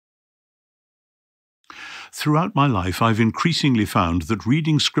Throughout my life, I've increasingly found that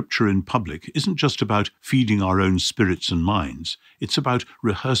reading Scripture in public isn't just about feeding our own spirits and minds, it's about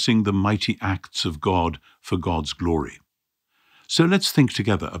rehearsing the mighty acts of God for God's glory. So let's think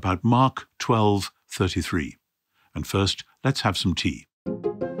together about Mark 12:33. And first, let's have some tea.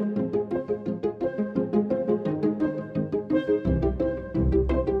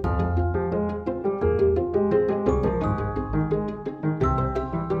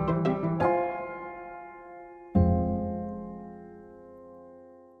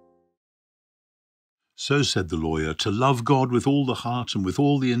 So said the lawyer, to love God with all the heart and with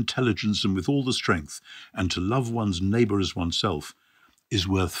all the intelligence and with all the strength, and to love one's neighbour as oneself, is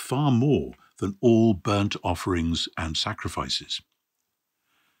worth far more than all burnt offerings and sacrifices.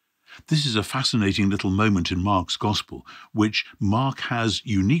 This is a fascinating little moment in Mark's Gospel, which Mark has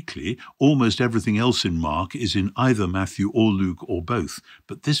uniquely. Almost everything else in Mark is in either Matthew or Luke or both,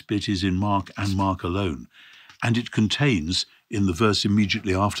 but this bit is in Mark and Mark alone. And it contains, in the verse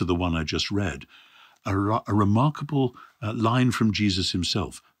immediately after the one I just read, a remarkable line from Jesus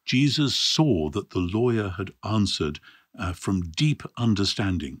himself. Jesus saw that the lawyer had answered from deep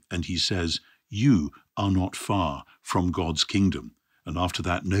understanding, and he says, "You are not far from God's kingdom." And after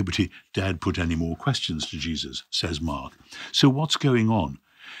that, nobody dared put any more questions to Jesus, says Mark. So what's going on?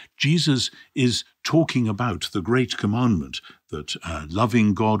 Jesus is talking about the great commandment that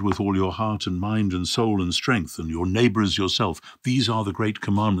loving God with all your heart and mind and soul and strength, and your neighbour as yourself, these are the great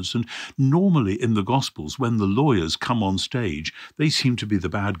commandments. And normally in the Gospels, when the lawyers come on stage, they seem to be the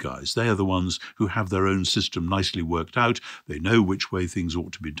bad guys. They are the ones who have their own system nicely worked out. They know which way things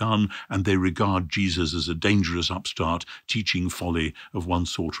ought to be done, and they regard Jesus as a dangerous upstart teaching folly of one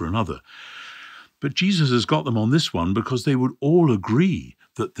sort or another. But Jesus has got them on this one because they would all agree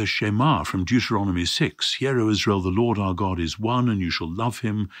that the Shema from Deuteronomy 6, "Hear, O Israel, the Lord our God is one, and you shall love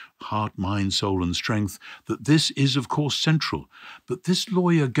him, heart, mind, soul, and strength," that this is, of course, central. But this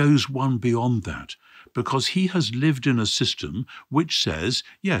lawyer goes one beyond that, because he has lived in a system which says,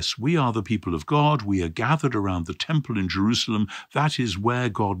 yes, we are the people of God, we are gathered around the temple in Jerusalem, that is where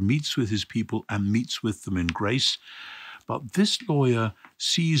God meets with his people and meets with them in grace. But this lawyer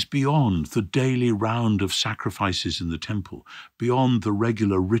sees beyond the daily round of sacrifices in the temple, beyond the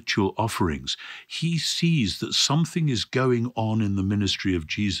regular ritual offerings. He sees that something is going on in the ministry of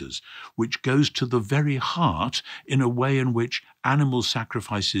Jesus, which goes to the very heart in a way in which animal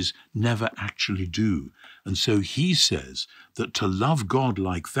sacrifices never actually do. And so he says that to love God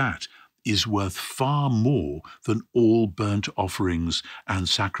like that is worth far more than all burnt offerings and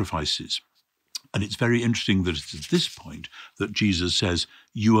sacrifices. And it's very interesting that it's at this point that Jesus says,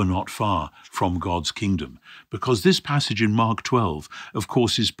 "You are not far from God's kingdom," because this passage in Mark 12, of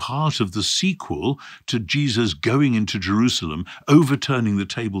course, is part of the sequel to Jesus going into Jerusalem, overturning the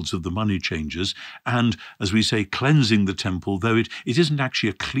tables of the money changers, and, as we say, cleansing the temple, though it isn't actually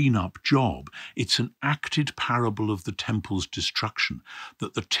a clean-up job. It's an acted parable of the temple's destruction,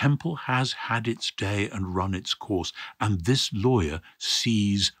 that the temple has had its day and run its course, and this lawyer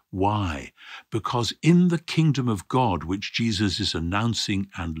sees why. Because in the kingdom of God, which Jesus is announcing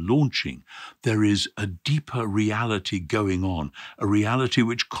and launching, there is a deeper reality going on, a reality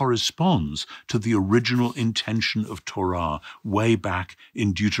which corresponds to the original intention of Torah way back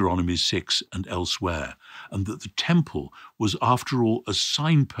in Deuteronomy 6 and elsewhere, and that the temple was, after all, a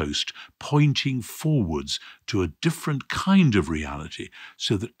signpost pointing forwards to a different kind of reality,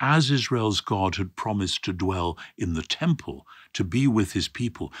 so that as Israel's God had promised to dwell in the temple, to be with his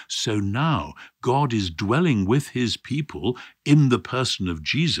people, so now God is dwelling with his people in the person of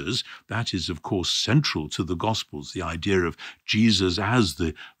Jesus. That is, of course, central to the Gospels, the idea of Jesus as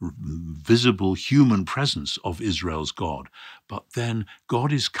the visible human presence of Israel's God. But then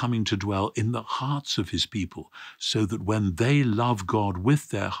God is coming to dwell in the hearts of his people, so that when they love God with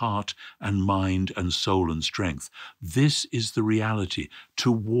their heart and mind and soul and strength, this is the reality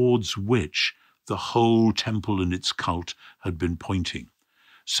towards which the whole temple and its cult had been pointing.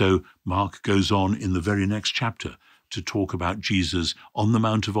 So Mark goes on in the very next chapter to talk about Jesus on the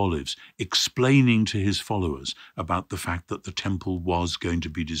Mount of Olives, explaining to his followers about the fact that the temple was going to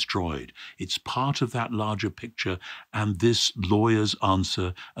be destroyed. It's part of that larger picture, and this lawyer's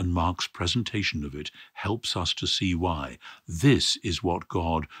answer and Mark's presentation of it helps us to see why. This is what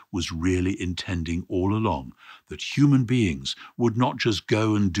God was really intending all along, that human beings would not just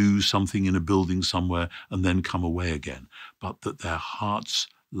go and do something in a building somewhere and then come away again, but that their hearts,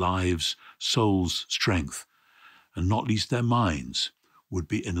 lives, souls, strength, and not least their minds, would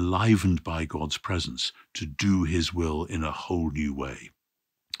be enlivened by God's presence to do his will in a whole new way.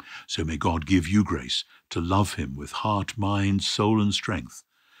 So may God give you grace to love him with heart, mind, soul, and strength,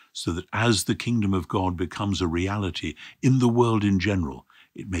 so that as the kingdom of God becomes a reality in the world in general,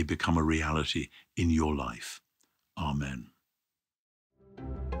 it may become a reality in your life. Amen.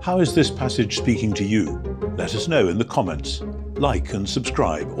 How is this passage speaking to you? Let us know in the comments. Like and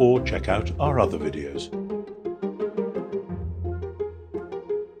subscribe, or check out our other videos.